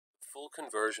full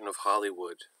conversion of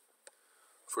Hollywood,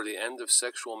 for the end of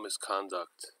sexual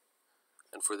misconduct,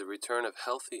 and for the return of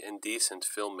healthy and decent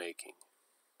filmmaking.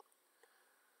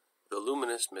 The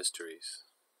Luminous Mysteries.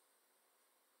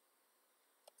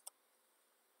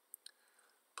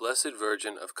 Blessed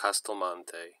Virgin of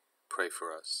Castelmonte, pray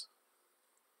for us.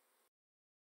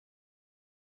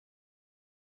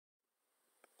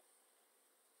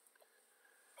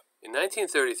 In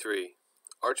 1933,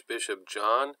 Archbishop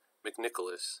John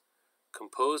McNicholas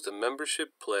composed a membership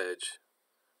pledge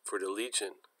for the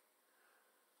Legion,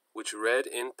 which read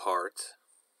in part,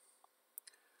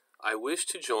 "I wish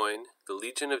to join the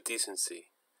Legion of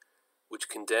Decency, which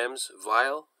condemns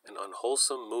vile and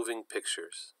unwholesome moving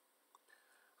pictures.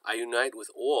 I unite with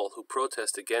all who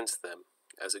protest against them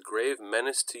as a grave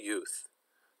menace to youth,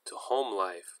 to home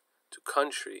life, to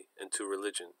country, and to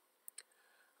religion.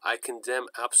 I condemn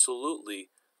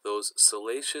absolutely those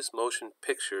salacious motion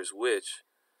pictures which,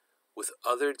 with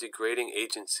other degrading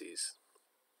agencies,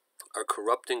 are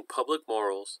corrupting public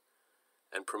morals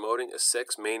and promoting a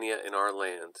sex mania in our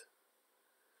land.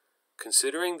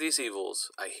 Considering these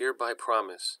evils, I hereby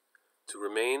promise to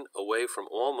remain away from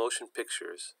all motion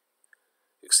pictures,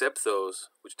 except those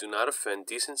which do not offend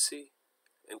decency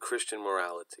and Christian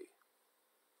morality."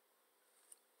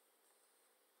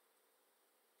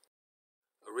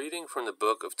 A reading from the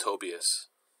book of Tobias.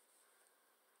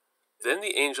 Then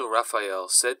the angel Raphael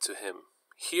said to him,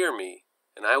 "Hear me,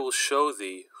 and I will show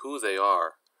thee who they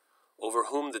are, over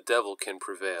whom the devil can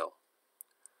prevail.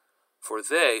 For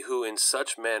they who in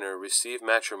such manner receive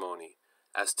matrimony,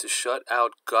 as to shut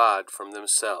out God from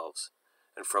themselves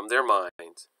and from their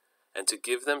mind, and to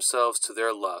give themselves to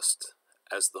their lust,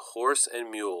 as the horse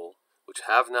and mule, which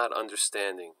have not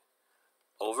understanding,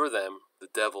 over them the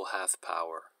devil hath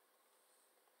power."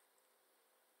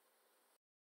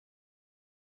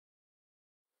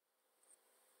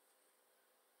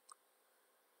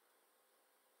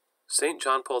 St.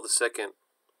 John Paul II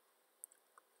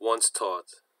once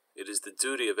taught, "It is the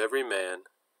duty of every man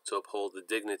to uphold the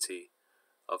dignity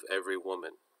of every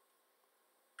woman."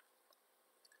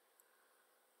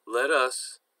 Let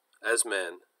us, as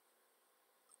men,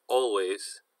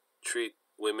 always treat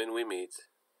women we meet,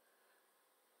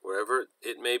 wherever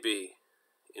it may be,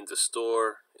 in the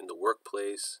store, in the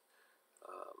workplace,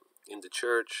 in the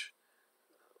church,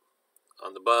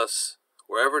 on the bus,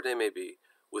 wherever they may be,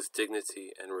 with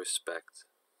dignity and respect.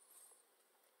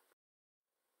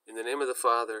 In the name of the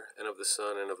Father, and of the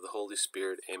Son, and of the Holy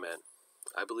Spirit, amen.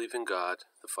 I believe in God,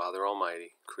 the Father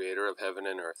Almighty, creator of heaven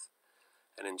and earth,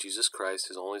 and in Jesus Christ,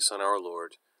 his only Son, our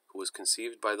Lord, who was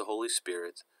conceived by the Holy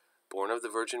Spirit, born of the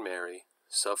Virgin Mary,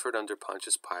 suffered under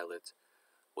Pontius Pilate,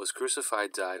 was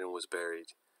crucified, died, and was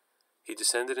buried. He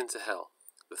descended into hell.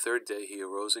 The third day he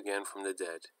arose again from the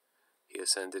dead. He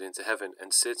ascended into heaven,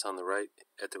 and sits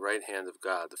at the right hand of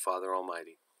God, the Father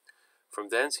Almighty. From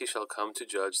thence he shall come to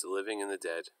judge the living and the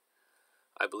dead.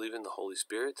 I believe in the Holy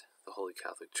Spirit, the Holy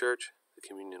Catholic Church, the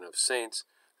communion of saints,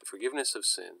 the forgiveness of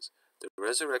sins, the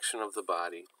resurrection of the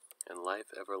body, and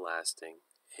life everlasting.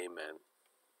 Amen.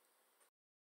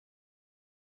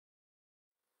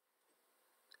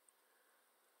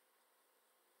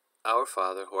 Our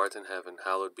Father, who art in heaven,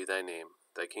 hallowed be thy name.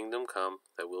 Thy kingdom come,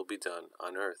 thy will be done,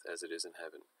 on earth as it is in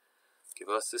heaven. Give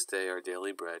us this day our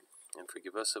daily bread, and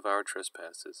forgive us of our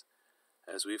trespasses,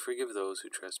 as we forgive those who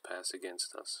trespass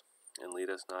against us. And lead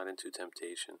us not into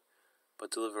temptation,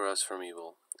 but deliver us from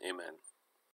evil. Amen.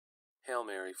 Hail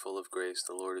Mary, full of grace,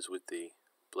 the Lord is with thee.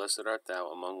 Blessed art thou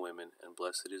among women, and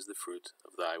blessed is the fruit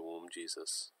of thy womb,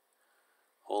 Jesus.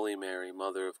 Holy Mary,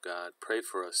 Mother of God, pray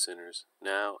for us sinners,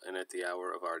 now and at the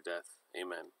hour of our death.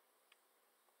 Amen.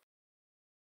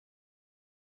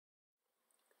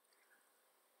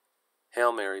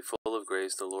 Hail Mary, full of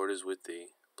grace, the Lord is with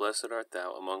thee. Blessed art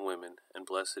thou among women, and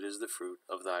blessed is the fruit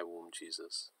of thy womb,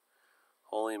 Jesus.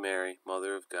 Holy Mary,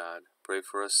 Mother of God, pray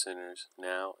for us sinners,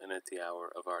 now and at the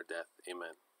hour of our death.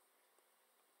 Amen.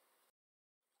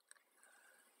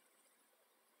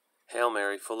 Hail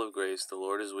Mary, full of grace, the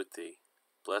Lord is with thee.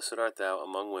 Blessed art thou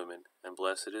among women, and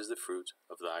blessed is the fruit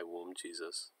of thy womb,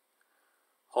 Jesus.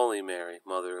 Holy Mary,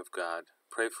 Mother of God,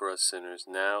 pray for us sinners,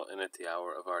 now and at the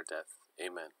hour of our death.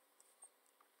 Amen.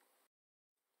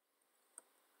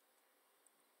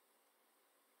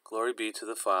 Glory be to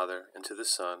the Father, and to the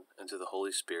Son, and to the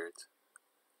Holy Spirit,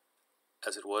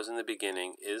 as it was in the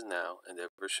beginning, is now, and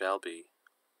ever shall be,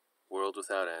 world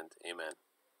without end. Amen.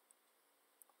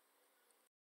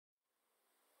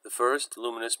 The first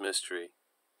luminous mystery,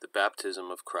 the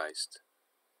baptism of Christ.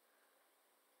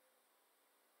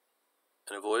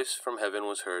 And a voice from heaven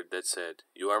was heard that said,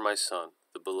 "You are my Son,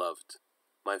 the beloved.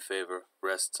 My favor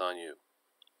rests on you."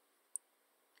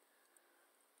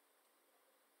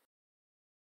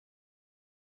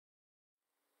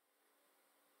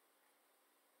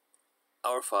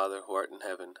 Our Father, who art in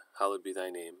heaven, hallowed be thy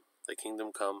name. Thy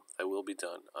kingdom come, thy will be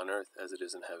done, on earth as it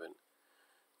is in heaven.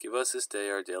 Give us this day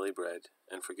our daily bread,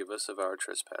 and forgive us of our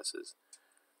trespasses,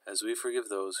 as we forgive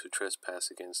those who trespass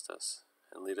against us.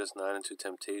 And lead us not into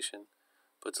temptation,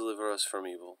 but deliver us from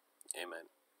evil.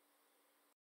 Amen.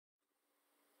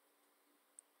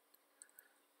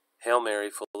 Hail Mary,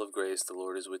 full of grace, the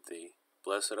Lord is with thee.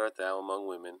 Blessed art thou among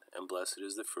women, and blessed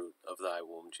is the fruit of thy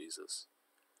womb, Jesus.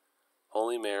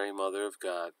 Holy Mary, Mother of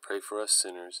God, pray for us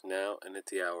sinners, now and at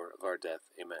the hour of our death.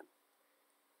 Amen.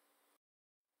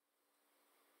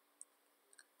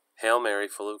 Hail Mary,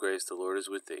 full of grace, the Lord is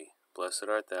with thee. Blessed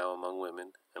art thou among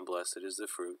women, and blessed is the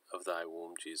fruit of thy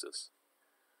womb, Jesus.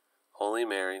 Holy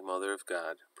Mary, Mother of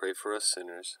God, pray for us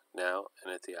sinners, now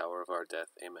and at the hour of our death.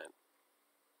 Amen.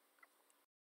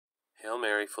 Hail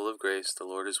Mary, full of grace, the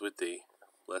Lord is with thee.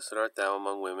 Blessed art thou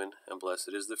among women, and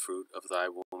blessed is the fruit of thy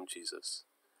womb, Jesus.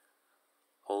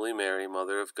 Holy Mary,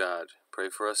 Mother of God, pray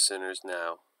for us sinners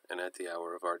now and at the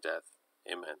hour of our death.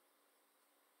 Amen.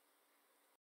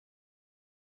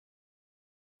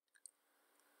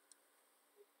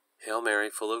 Hail Mary,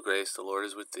 full of grace, the Lord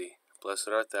is with thee. Blessed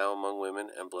art thou among women,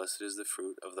 and blessed is the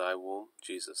fruit of thy womb,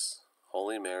 Jesus.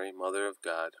 Holy Mary, Mother of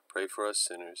God, pray for us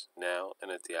sinners, now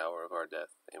and at the hour of our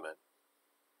death. Amen.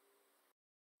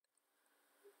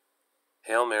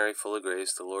 Hail Mary, full of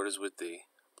grace, the Lord is with thee.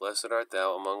 Blessed art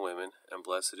thou among women, and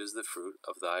blessed is the fruit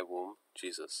of thy womb,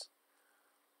 Jesus.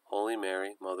 Holy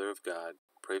Mary, Mother of God,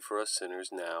 pray for us sinners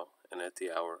now and at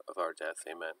the hour of our death.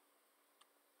 Amen.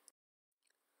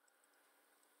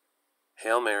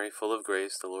 Hail Mary, full of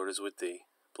grace, the Lord is with thee.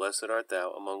 Blessed art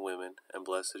thou among women, and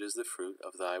blessed is the fruit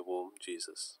of thy womb,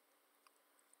 Jesus.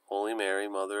 Holy Mary,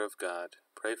 Mother of God,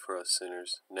 pray for us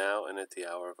sinners, now and at the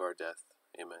hour of our death.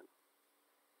 Amen.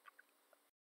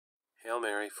 Hail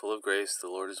Mary, full of grace, the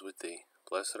Lord is with thee.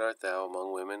 Blessed art thou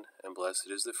among women, and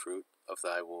blessed is the fruit of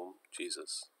thy womb,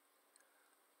 Jesus.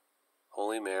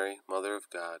 Holy Mary, Mother of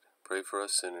God, pray for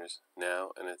us sinners, now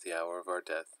and at the hour of our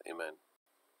death. Amen.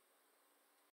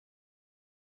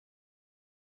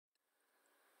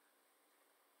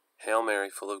 Hail Mary,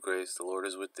 full of grace, the Lord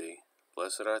is with thee.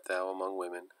 Blessed art thou among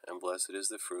women, and blessed is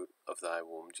the fruit of thy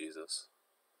womb, Jesus.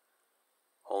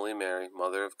 Holy Mary,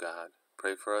 Mother of God,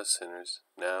 pray for us sinners,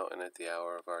 now and at the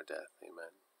hour of our death.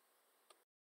 Amen.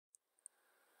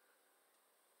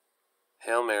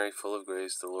 Hail Mary, full of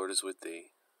grace, the Lord is with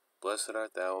thee. Blessed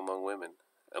art thou among women,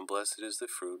 and blessed is the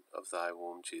fruit of thy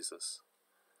womb, Jesus.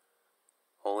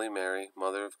 Holy Mary,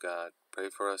 Mother of God, pray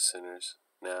for us sinners,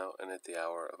 now and at the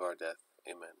hour of our death.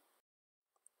 Amen.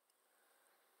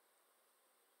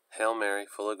 Hail Mary,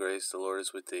 full of grace, the Lord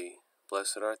is with thee.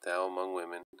 Blessed art thou among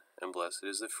women, and blessed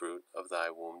is the fruit of thy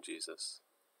womb, Jesus.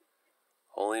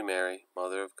 Holy Mary,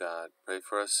 Mother of God, pray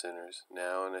for us sinners,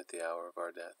 now and at the hour of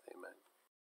our death. Amen.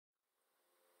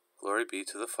 Glory be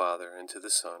to the Father, and to the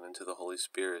Son, and to the Holy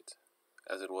Spirit,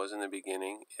 as it was in the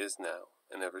beginning, is now,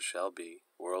 and ever shall be,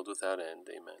 world without end.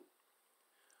 Amen.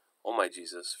 O my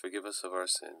Jesus, forgive us of our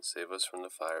sins, save us from the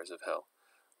fires of hell.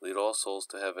 Lead all souls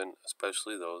to heaven,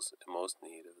 especially those in most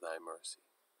need of thy mercy.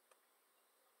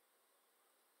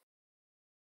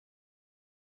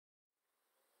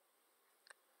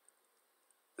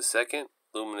 The second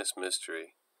luminous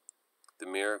mystery, the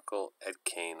miracle at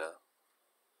Cana.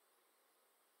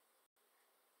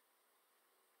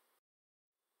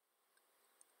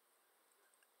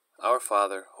 Our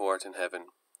Father, who art in heaven,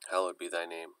 hallowed be thy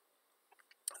name.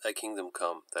 Thy kingdom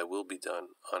come, thy will be done,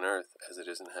 on earth as it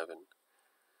is in heaven.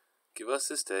 Give us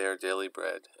this day our daily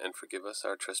bread, and forgive us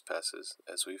our trespasses,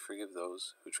 as we forgive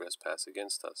those who trespass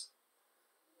against us.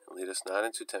 And lead us not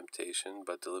into temptation,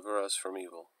 but deliver us from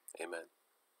evil. Amen.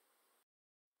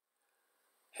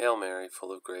 Hail Mary,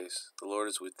 full of grace, the Lord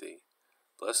is with thee.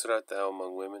 Blessed art thou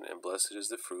among women, and blessed is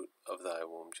the fruit of thy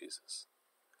womb, Jesus.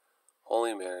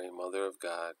 Holy Mary, Mother of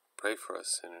God, pray for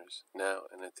us sinners, now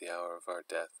and at the hour of our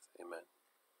death. Amen.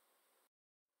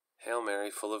 Hail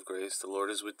Mary, full of grace, the Lord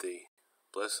is with thee.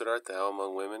 Blessed art thou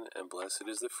among women, and blessed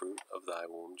is the fruit of thy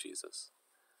womb, Jesus.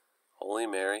 Holy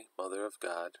Mary, Mother of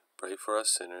God, pray for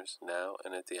us sinners, now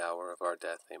and at the hour of our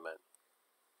death. Amen.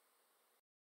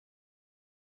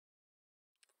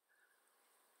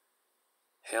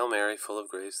 Hail Mary, full of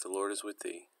grace, the Lord is with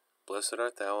thee. Blessed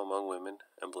art thou among women,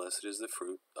 and blessed is the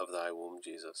fruit of thy womb,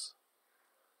 Jesus.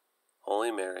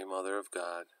 Holy Mary, Mother of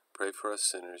God, pray for us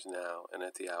sinners now and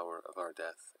at the hour of our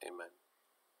death. Amen.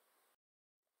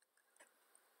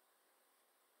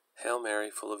 Hail Mary,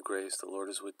 full of grace, the Lord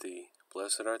is with thee.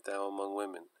 Blessed art thou among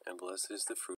women, and blessed is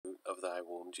the fruit of thy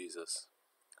womb, Jesus.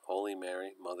 Holy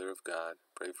Mary, Mother of God,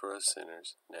 pray for us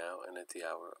sinners, now and at the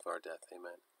hour of our death.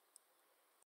 Amen.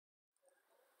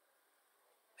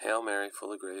 Hail Mary,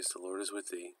 full of grace, the Lord is with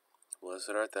thee.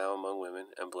 Blessed art thou among women,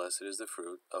 and blessed is the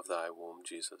fruit of thy womb,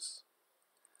 Jesus.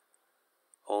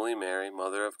 Holy Mary,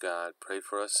 Mother of God, pray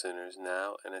for us sinners,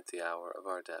 now and at the hour of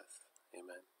our death.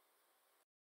 Amen.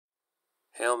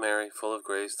 Hail Mary, full of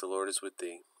grace, the Lord is with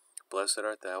thee. Blessed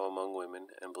art thou among women,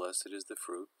 and blessed is the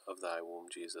fruit of thy womb,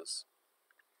 Jesus.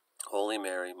 Holy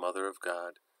Mary, Mother of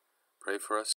God, pray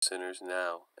for us sinners,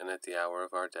 now and at the hour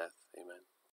of our death. Amen.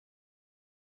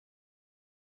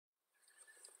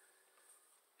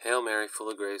 Hail Mary, full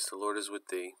of grace, the Lord is with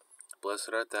thee.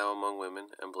 Blessed art thou among women,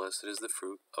 and blessed is the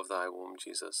fruit of thy womb,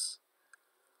 Jesus.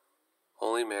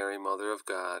 Holy Mary, Mother of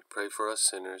God, pray for us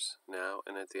sinners, now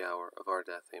and at the hour of our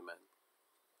death. Amen.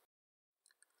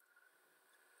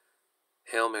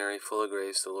 Hail Mary, full of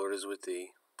grace, the Lord is with thee.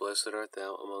 Blessed art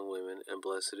thou among women, and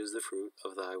blessed is the fruit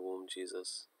of thy womb,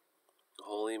 Jesus.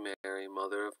 Holy Mary,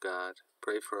 Mother of God,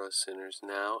 pray for us sinners,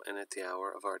 now and at the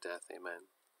hour of our death. Amen.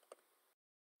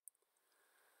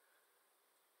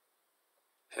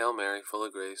 Hail Mary, full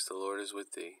of grace, the Lord is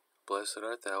with thee. Blessed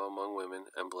art thou among women,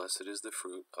 and blessed is the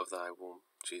fruit of thy womb,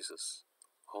 Jesus.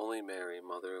 Holy Mary,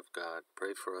 Mother of God,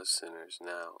 pray for us sinners,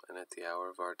 now and at the hour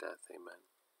of our death. Amen.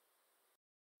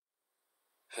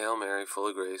 Hail Mary, full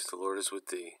of grace, the Lord is with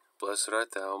thee. Blessed art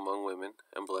thou among women,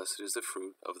 and blessed is the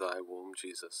fruit of thy womb,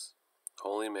 Jesus.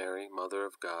 Holy Mary, Mother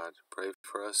of God, pray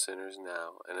for us sinners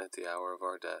now and at the hour of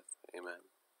our death. Amen.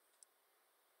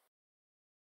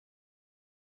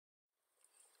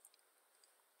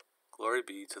 Glory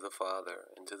be to the Father,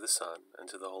 and to the Son, and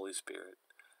to the Holy Spirit,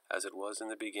 as it was in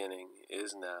the beginning,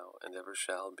 is now, and ever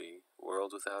shall be,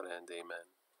 world without end.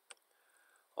 Amen.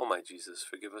 O my Jesus,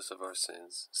 forgive us of our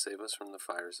sins, save us from the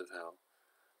fires of hell.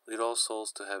 Lead all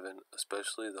souls to heaven,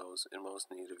 especially those in most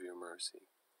need of your mercy.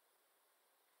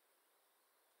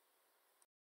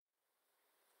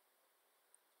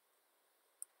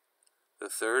 The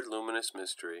third luminous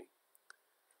mystery,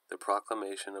 the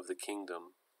proclamation of the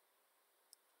kingdom.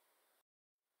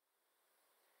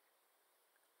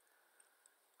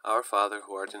 Our Father,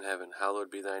 who art in heaven, hallowed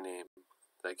be thy name.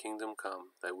 Thy kingdom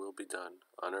come, thy will be done,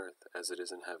 on earth as it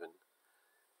is in heaven.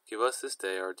 Give us this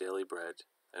day our daily bread,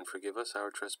 and forgive us our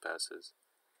trespasses,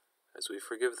 as we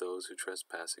forgive those who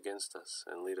trespass against us.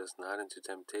 And lead us not into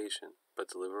temptation, but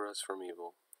deliver us from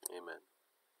evil. Amen.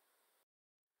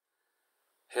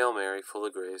 Hail Mary, full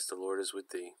of grace, the Lord is with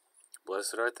thee.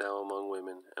 Blessed art thou among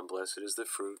women, and blessed is the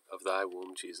fruit of thy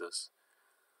womb, Jesus.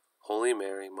 Holy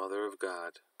Mary, Mother of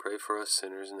God, pray for us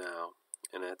sinners now,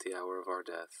 and at the hour of our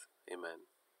death. Amen.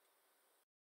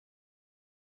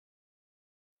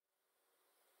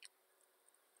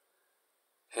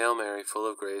 Hail Mary, full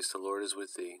of grace, the Lord is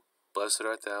with thee. Blessed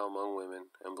art thou among women,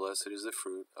 and blessed is the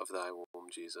fruit of thy womb,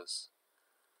 Jesus.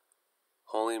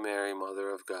 Holy Mary, Mother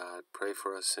of God, pray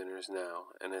for us sinners now,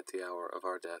 and at the hour of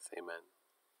our death. Amen.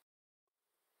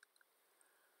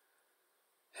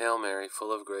 Hail Mary,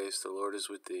 full of grace, the Lord is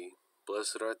with thee.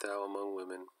 Blessed art thou among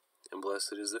women, and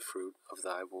blessed is the fruit of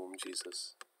thy womb,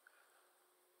 Jesus.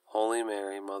 Holy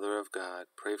Mary, Mother of God,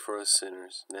 pray for us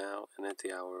sinners, now and at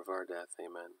the hour of our death.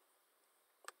 Amen.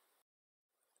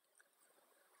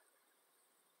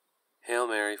 Hail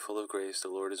Mary, full of grace, the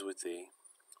Lord is with thee.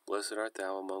 Blessed art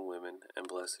thou among women, and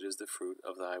blessed is the fruit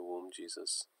of thy womb,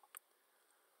 Jesus.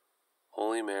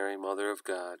 Holy Mary, Mother of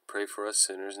God, pray for us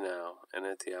sinners now and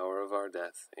at the hour of our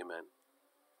death. Amen.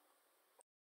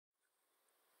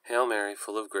 Hail Mary,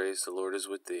 full of grace, the Lord is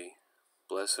with thee.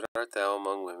 Blessed art thou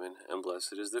among women, and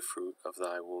blessed is the fruit of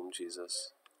thy womb,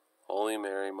 Jesus. Holy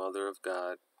Mary, Mother of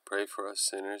God, pray for us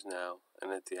sinners now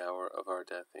and at the hour of our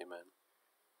death. Amen.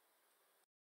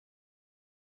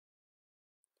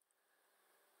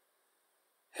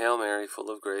 Hail Mary, full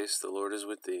of grace, the Lord is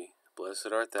with thee.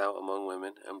 Blessed art thou among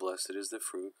women, and blessed is the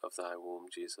fruit of thy womb,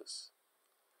 Jesus.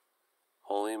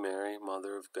 Holy Mary,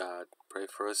 Mother of God, pray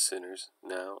for us sinners,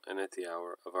 now and at the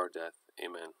hour of our death.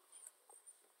 Amen.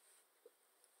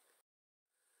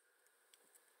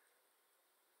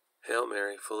 Hail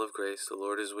Mary, full of grace, the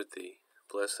Lord is with thee.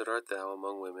 Blessed art thou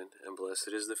among women, and blessed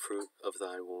is the fruit of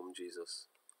thy womb, Jesus.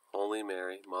 Holy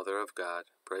Mary, Mother of God,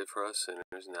 pray for us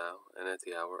sinners now and at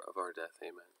the hour of our death.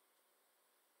 Amen.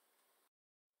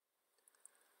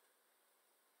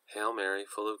 Hail Mary,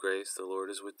 full of grace, the Lord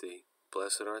is with thee.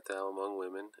 Blessed art thou among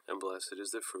women, and blessed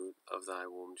is the fruit of thy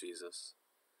womb, Jesus.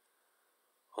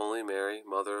 Holy Mary,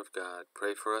 Mother of God,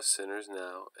 pray for us sinners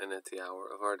now and at the hour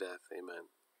of our death. Amen.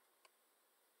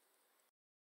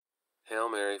 Hail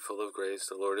Mary, full of grace,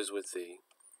 the Lord is with thee.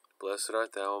 Blessed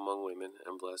art thou among women,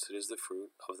 and blessed is the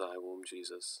fruit of thy womb,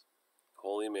 Jesus.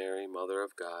 Holy Mary, Mother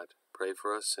of God, pray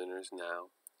for us sinners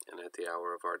now and at the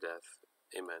hour of our death.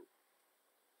 Amen.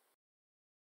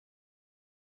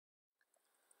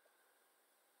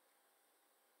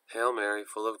 Hail Mary,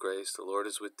 full of grace, the Lord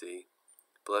is with thee.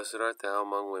 Blessed art thou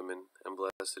among women, and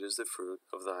blessed is the fruit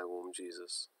of thy womb,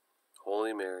 Jesus.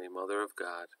 Holy Mary, Mother of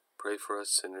God, pray for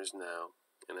us sinners now,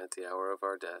 and at the hour of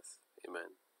our death.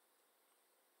 Amen.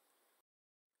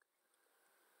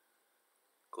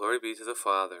 Glory be to the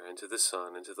Father, and to the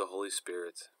Son, and to the Holy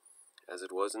Spirit, as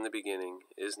it was in the beginning,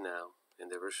 is now,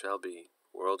 and ever shall be,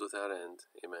 world without end.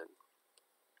 Amen.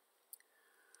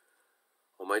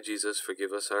 O my Jesus,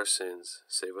 forgive us our sins,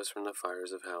 save us from the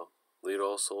fires of hell. Lead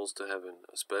all souls to heaven,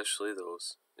 especially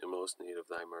those in most need of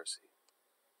thy mercy.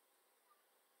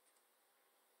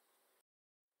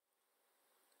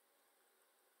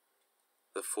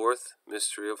 The fourth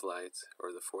mystery of light,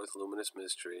 or the fourth luminous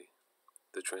mystery,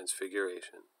 the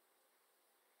Transfiguration.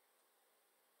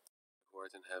 Who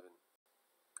art in heaven,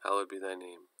 hallowed be thy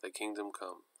name. Thy kingdom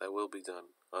come, thy will be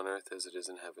done, on earth as it is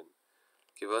in heaven.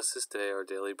 Give us this day our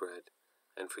daily bread,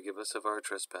 and forgive us of our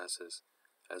trespasses,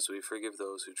 as we forgive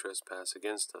those who trespass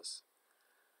against us.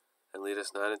 And lead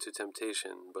us not into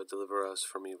temptation, but deliver us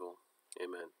from evil.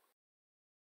 Amen.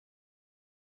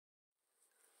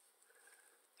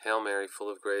 Hail Mary,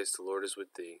 full of grace, the Lord is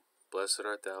with thee. Blessed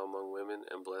art thou among women,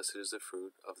 and blessed is the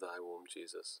fruit of thy womb,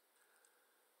 Jesus.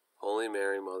 Holy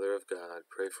Mary, Mother of God,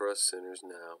 pray for us sinners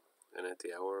now, and at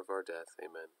the hour of our death.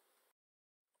 Amen.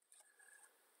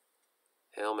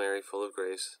 Hail Mary, full of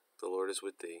grace, the Lord is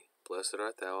with thee. Blessed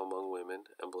art thou among women,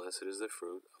 and blessed is the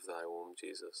fruit of thy womb,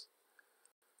 Jesus.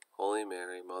 Holy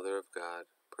Mary, Mother of God,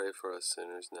 pray for us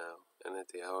sinners now, and at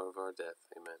the hour of our death.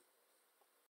 Amen.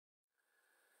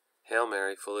 Hail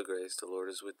Mary, full of grace, the Lord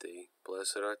is with thee.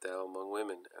 Blessed art thou among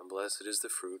women, and blessed is the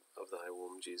fruit of thy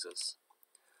womb, Jesus.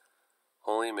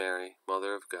 Holy Mary,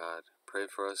 Mother of God, pray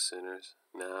for us sinners,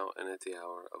 now and at the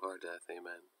hour of our death.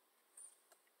 Amen.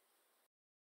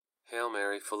 Hail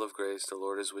Mary, full of grace, the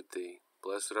Lord is with thee.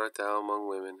 Blessed art thou among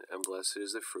women, and blessed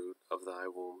is the fruit of thy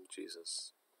womb,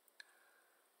 Jesus.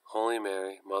 Holy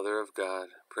Mary, Mother of God,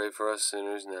 pray for us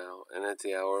sinners now and at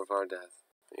the hour of our death.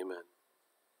 Amen.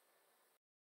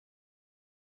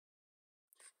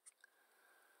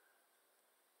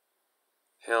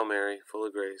 Hail Mary, full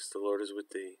of grace, the Lord is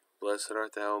with thee. Blessed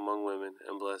art thou among women,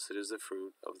 and blessed is the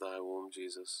fruit of thy womb,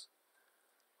 Jesus.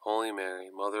 Holy Mary,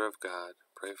 Mother of God,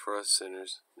 pray for us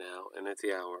sinners, now and at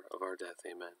the hour of our death.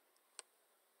 Amen.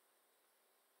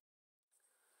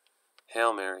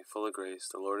 Hail Mary, full of grace,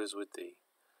 the Lord is with thee.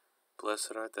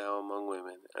 Blessed art thou among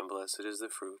women, and blessed is the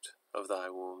fruit of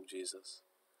thy womb, Jesus.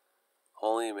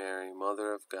 Holy Mary,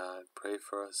 Mother of God, pray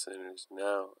for us sinners,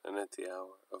 now and at the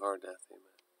hour of our death. Amen.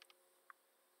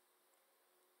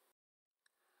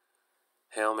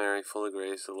 Hail Mary, full of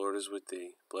grace, the Lord is with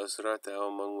thee. Blessed art thou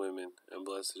among women, and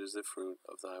blessed is the fruit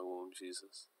of thy womb,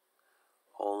 Jesus.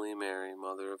 Holy Mary,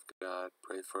 Mother of God,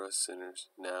 pray for us sinners,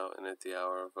 now and at the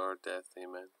hour of our death.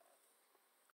 Amen.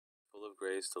 Full of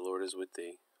grace, the Lord is with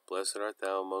thee. Blessed art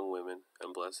thou among women,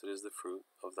 and blessed is the fruit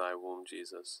of thy womb,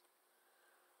 Jesus.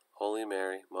 Holy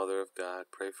Mary, Mother of God,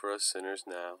 pray for us sinners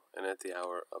now and at the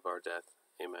hour of our death.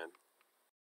 Amen.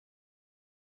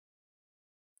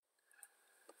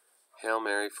 Hail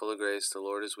Mary, full of grace, the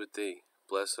Lord is with thee.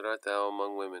 Blessed art thou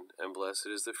among women, and blessed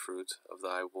is the fruit of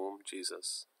thy womb,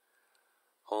 Jesus.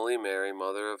 Holy Mary,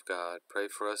 Mother of God, pray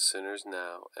for us sinners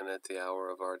now and at the hour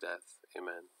of our death.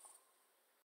 Amen.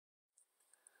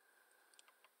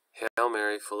 Hail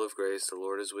Mary, full of grace, the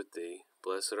Lord is with thee.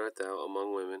 Blessed art thou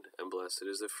among women, and blessed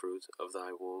is the fruit of thy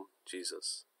womb,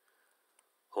 Jesus.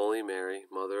 Holy Mary,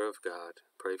 Mother of God,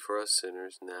 pray for us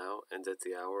sinners now and at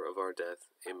the hour of our death.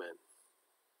 Amen.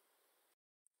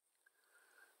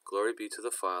 Glory be to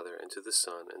the Father, and to the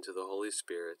Son, and to the Holy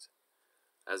Spirit,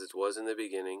 as it was in the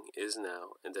beginning, is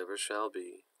now, and ever shall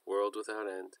be, world without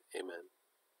end. Amen.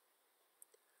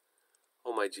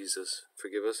 O my Jesus,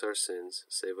 forgive us our sins,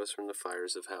 save us from the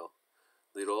fires of hell.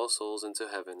 Lead all souls into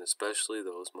heaven, especially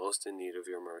those most in need of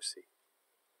your mercy.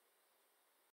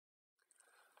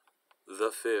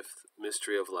 The fifth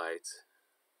mystery of light,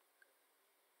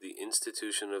 the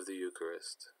institution of the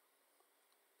Eucharist.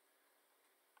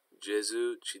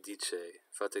 Gesù ci dice,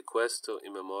 fate questo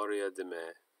in memoria di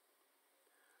me.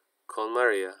 Con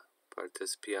Maria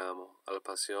partecipiamo alla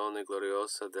passione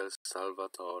gloriosa del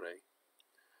Salvatore.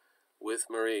 With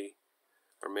Mary,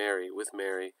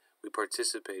 we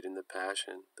participate in the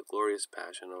passion, the glorious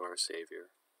passion of our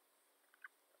Savior.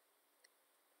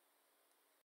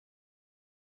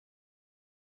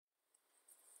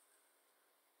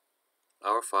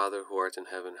 Our Father, who art in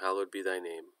heaven, hallowed be thy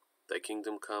name. Thy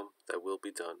kingdom come, thy will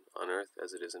be done, on earth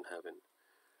as it is in heaven.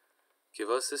 Give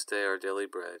us this day our daily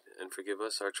bread, and forgive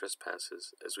us our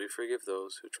trespasses, as we forgive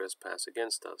those who trespass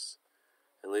against us.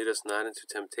 And lead us not into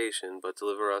temptation, but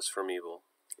deliver us from evil.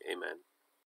 Amen.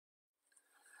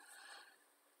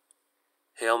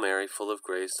 Hail Mary, full of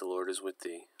grace, the Lord is with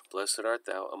thee. Blessed art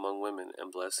thou among women,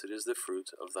 and blessed is the fruit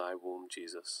of thy womb,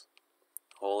 Jesus.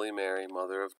 Holy Mary,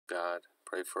 Mother of God,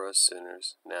 pray for us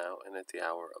sinners, now and at the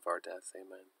hour of our death.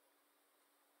 Amen.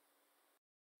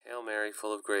 Hail Mary,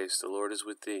 full of grace, the Lord is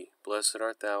with thee. Blessed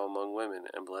art thou among women,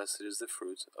 and blessed is the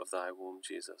fruit of thy womb,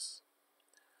 Jesus.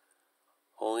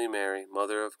 Holy Mary,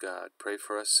 Mother of God, pray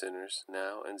for us sinners,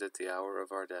 now and at the hour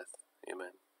of our death.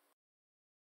 Amen.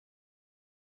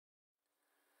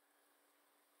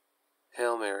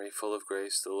 Hail Mary, full of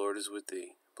grace, the Lord is with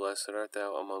thee. Blessed art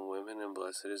thou among women, and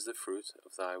blessed is the fruit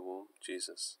of thy womb,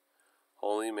 Jesus.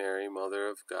 Holy Mary, Mother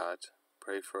of God,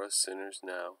 pray for us sinners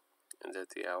now and at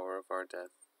the hour of our death.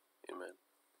 Amen.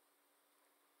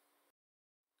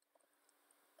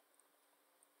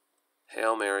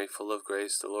 Hail Mary, full of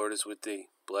grace, the Lord is with thee.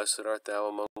 Blessed art thou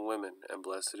among women, and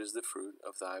blessed is the fruit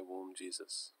of thy womb,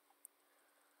 Jesus.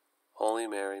 Holy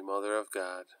Mary, Mother of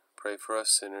God, pray for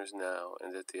us sinners now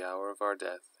and at the hour of our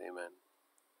death. Amen.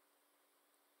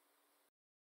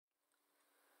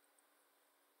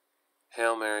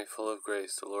 Hail Mary, full of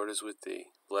grace, the Lord is with thee.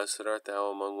 Blessed art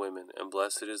thou among women, and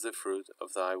blessed is the fruit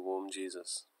of thy womb,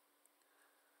 Jesus.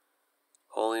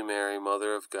 Holy Mary,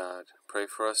 Mother of God, pray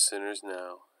for us sinners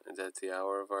now and at the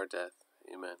hour of our death.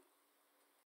 Amen.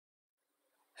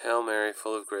 Hail Mary,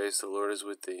 full of grace, the Lord is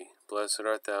with thee. Blessed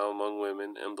art thou among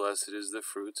women, and blessed is the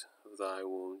fruit of thy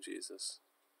womb, Jesus.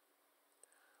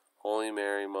 Holy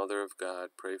Mary, Mother of God,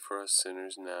 pray for us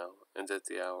sinners now and at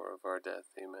the hour of our death.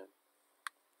 Amen.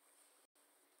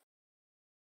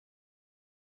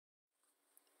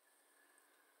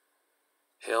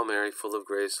 Hail Mary, full of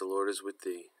grace, the Lord is with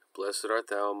thee. Blessed art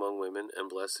thou among women, and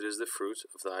blessed is the fruit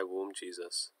of thy womb,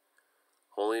 Jesus.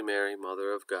 Holy Mary,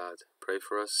 Mother of God, pray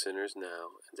for us sinners now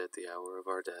and at the hour of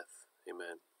our death.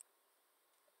 Amen.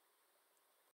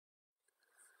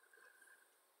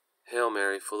 Hail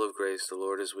Mary, full of grace, the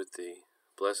Lord is with thee.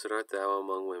 Blessed art thou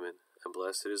among women, and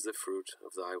blessed is the fruit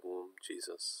of thy womb,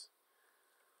 Jesus.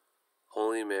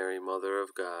 Holy Mary, Mother of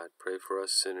God, pray for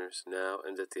us sinners now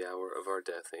and at the hour of our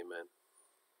death. Amen.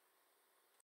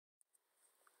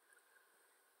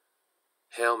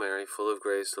 Hail Mary, full of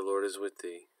grace, the Lord is with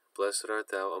thee. Blessed art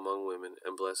thou among women,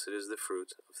 and blessed is the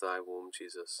fruit of thy womb,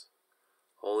 Jesus.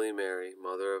 Holy Mary,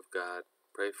 Mother of God,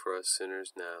 pray for us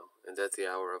sinners now and at the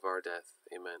hour of our death.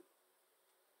 Amen.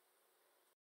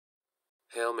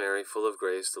 Hail Mary, full of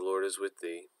grace, the Lord is with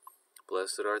thee.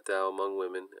 Blessed art thou among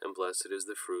women, and blessed is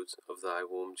the fruit of thy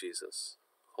womb, Jesus.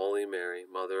 Holy Mary,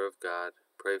 Mother of God,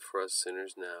 pray for us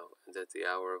sinners now and at the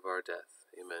hour of our death.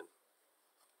 Amen.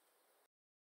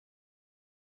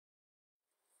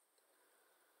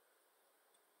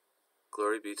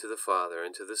 Glory be to the Father,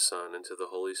 and to the Son, and to the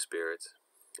Holy Spirit,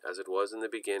 as it was in the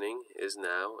beginning, is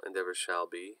now, and ever shall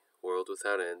be, world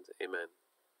without end. Amen.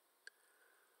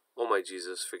 O my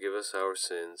Jesus, forgive us our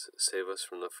sins, save us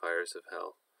from the fires of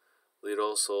hell. Lead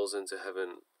all souls into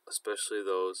heaven, especially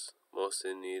those most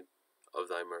in need of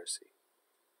thy mercy.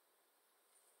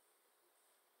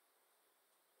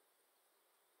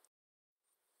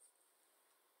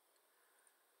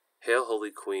 Hail,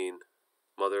 Holy Queen,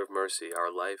 Mother of mercy,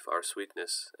 our life, our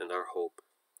sweetness, and our hope.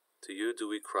 To you do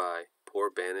we cry, poor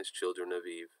banished children of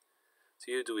Eve.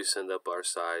 To you do we send up our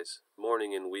sighs,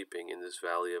 mourning and weeping in this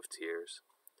valley of tears.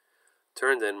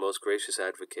 Turn then, most gracious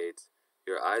Advocate,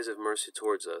 your eyes of mercy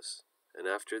towards us, and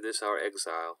after this our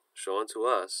exile, show unto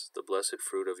us the blessed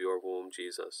fruit of your womb,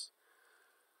 Jesus.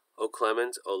 O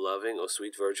clement, O loving, O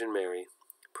sweet Virgin Mary,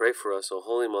 pray for us, O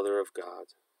Holy Mother of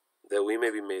God, that we may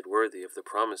be made worthy of the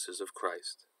promises of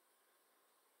Christ.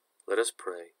 Let us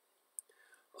pray.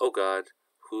 O God,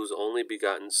 whose only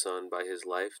begotten Son, by his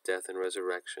life, death, and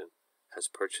resurrection, has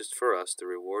purchased for us the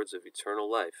rewards of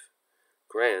eternal life,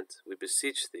 grant, we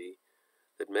beseech thee,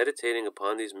 that meditating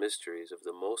upon these mysteries of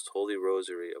the most holy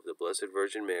Rosary of the Blessed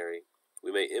Virgin Mary,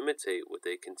 we may imitate what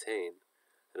they contain,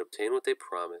 and obtain what they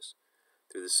promise,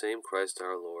 through the same Christ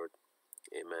our Lord.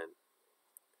 Amen.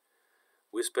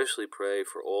 We especially pray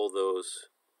for all those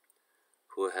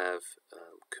who have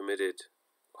committed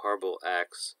horrible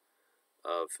acts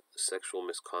of sexual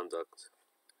misconduct,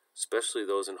 especially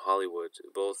those in Hollywood,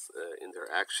 both in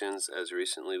their actions, as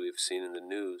recently we've seen in the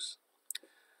news,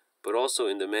 but also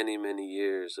in the many, many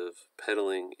years of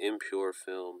peddling impure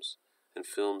films and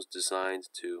films designed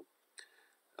to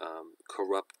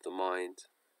corrupt the mind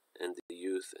and the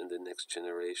youth and the next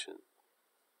generation.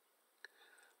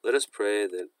 Let us pray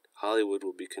that Hollywood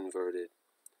will be converted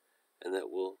and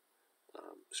that we'll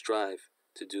strive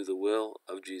to do the will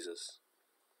of Jesus.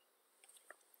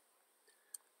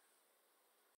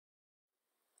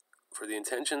 For the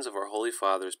intentions of our Holy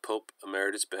Fathers, Pope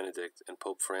Emeritus Benedict and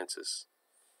Pope Francis.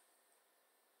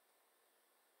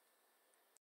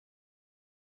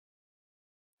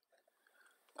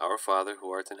 Our Father, who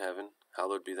art in heaven,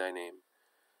 hallowed be thy name.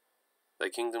 Thy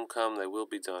kingdom come, thy will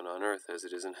be done, on earth as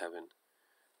it is in heaven.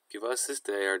 Give us this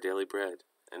day our daily bread,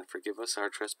 and forgive us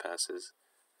our trespasses,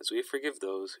 as we forgive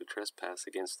those who trespass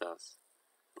against us.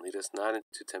 And lead us not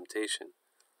into temptation,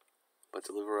 but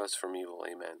deliver us from evil.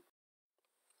 Amen.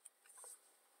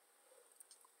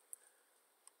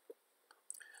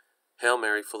 Hail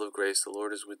Mary, full of grace, the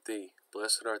Lord is with thee.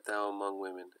 Blessed art thou among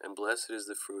women, and blessed is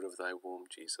the fruit of thy womb,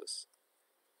 Jesus.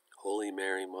 Holy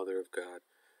Mary, Mother of God,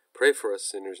 pray for us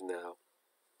sinners now,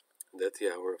 and at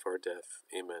the hour of our death.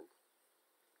 Amen.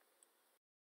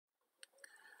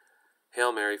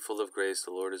 Hail Mary, full of grace,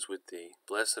 the Lord is with thee.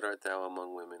 Blessed art thou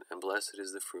among women, and blessed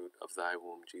is the fruit of thy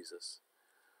womb, Jesus.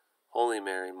 Holy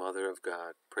Mary, Mother of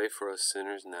God, pray for us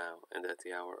sinners now, and at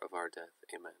the hour of our death.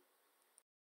 Amen.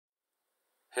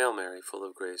 Hail Mary, full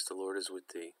of grace, the Lord is with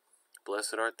thee.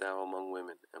 Blessed art thou among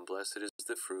women, and blessed is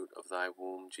the fruit of thy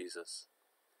womb, Jesus.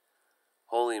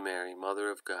 Holy Mary,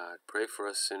 Mother of God, pray for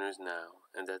us sinners now,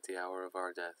 and at the hour of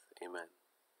our death. Amen.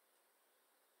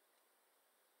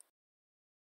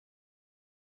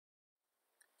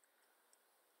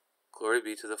 Glory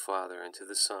be to the Father, and to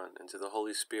the Son, and to the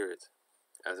Holy Spirit,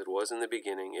 as it was in the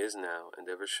beginning, is now, and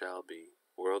ever shall be,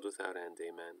 world without end.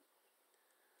 Amen.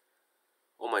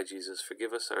 O my Jesus,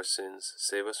 forgive us our sins,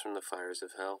 save us from the fires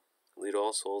of hell, lead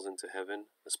all souls into heaven,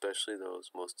 especially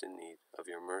those most in need of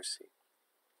your mercy.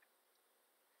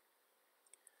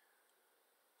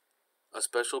 A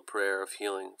special prayer of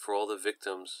healing for all the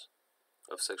victims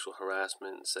of sexual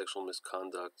harassment and sexual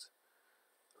misconduct,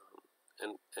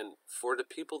 and for the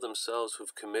people themselves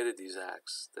who've committed these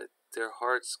acts, that their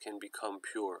hearts can become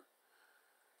pure.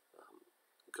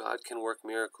 God can work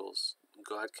miracles.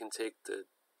 God can take the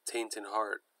tainted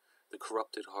heart, the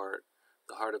corrupted heart,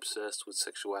 the heart obsessed with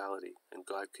sexuality, and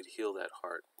God could heal that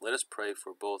heart. Let us pray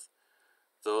for both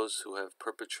those who have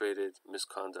perpetrated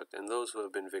misconduct and those who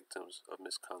have been victims of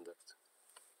misconduct.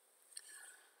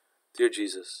 Dear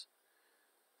Jesus,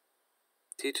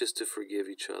 teach us to forgive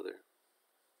each other.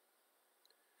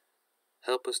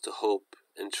 Help us to hope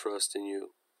and trust in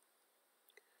you.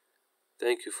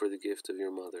 Thank you for the gift of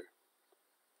your mother.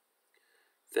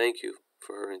 Thank you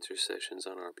for her intercessions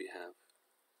on our behalf.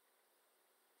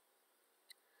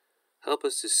 Help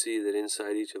us to see that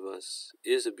inside each of us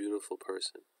is a beautiful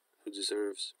person who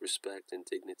deserves respect and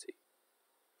dignity.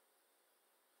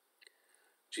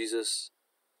 Jesus,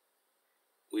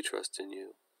 we trust in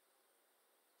you.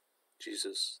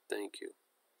 Jesus, thank you.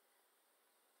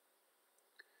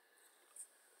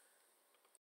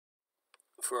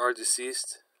 For our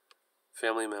deceased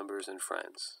family members and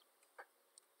friends,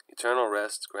 eternal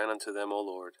rest grant unto them, O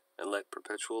Lord, and let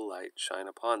perpetual light shine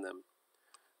upon them.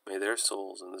 May their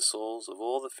souls and the souls of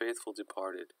all the faithful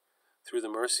departed, through the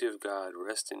mercy of God,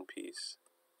 rest in peace.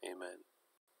 Amen.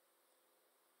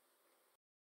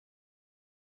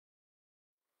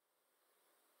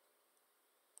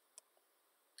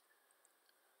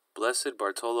 Blessed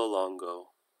Bartolo Longo,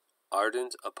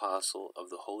 ardent apostle of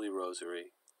the Holy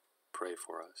Rosary, pray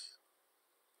for us.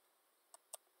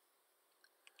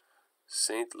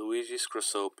 Saint Luigi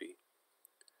Scrosopi,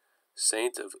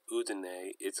 Saint of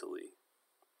Udine, Italy,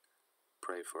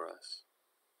 pray for us.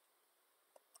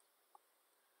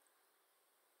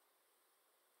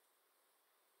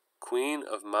 Queen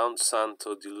of Mount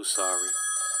Santo di Lusari,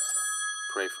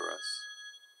 pray for us.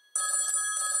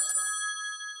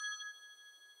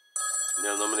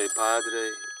 Nel nome del Padre,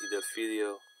 e del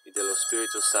Figlio, e dello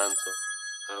Spirito Santo.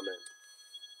 Amen.